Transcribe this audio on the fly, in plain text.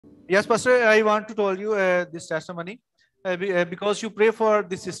Yes, Pastor, I want to tell you this testimony because you pray for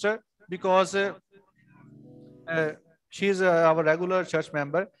this sister because uh, she is our regular church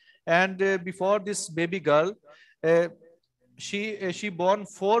member, and before this baby girl, uh, she born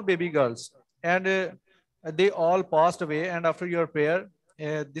four baby girls, and they all passed away. And after your prayer,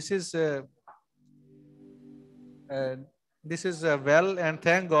 this is uh, well, and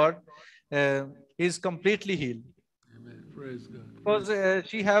thank God, uh, he is completely healed. Amen. Praise God. Because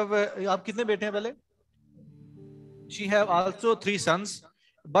she have आप कितने बेटे हैं पहले? She have also three sons,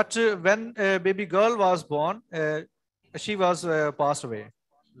 but when baby girl was born, she was passed away.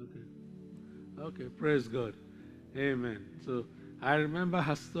 Okay. Okay. Praise God. Amen. So I remember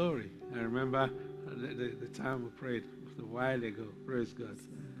her story. I remember the time we prayed. It was a while ago. Praise God.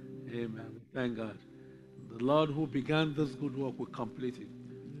 Amen. Thank God. The Lord who began this good work will complete it.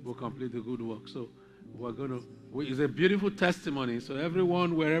 Will complete the good work. So we're going to. It's a beautiful testimony. So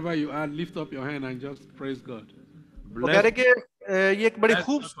everyone, wherever you are, lift up your hand and just praise God. वो कह Bless, रहे कि ये एक बड़ी bless God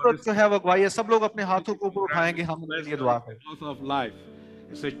for खूबसूरत this. जो है वो अगुवाई है, सब लोग अपने हाथों को ऊपर उठाएंगे, हम उनके Bless लिए God दुआ करें. because of life.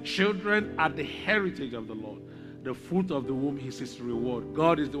 It says, children are the heritage of the Lord. The fruit of the womb is his reward.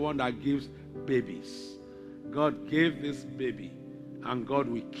 God is the one that gives babies. God gave this baby, and God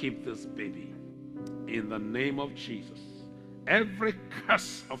will keep this baby. In the name of Jesus. Every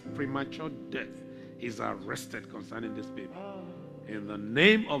curse of premature death is arrested concerning this baby. In the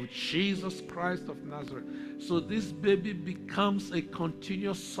name of Jesus Christ of Nazareth. So this baby becomes a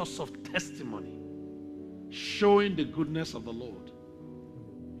continuous source of testimony, showing the goodness of the Lord.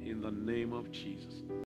 In the name of Jesus.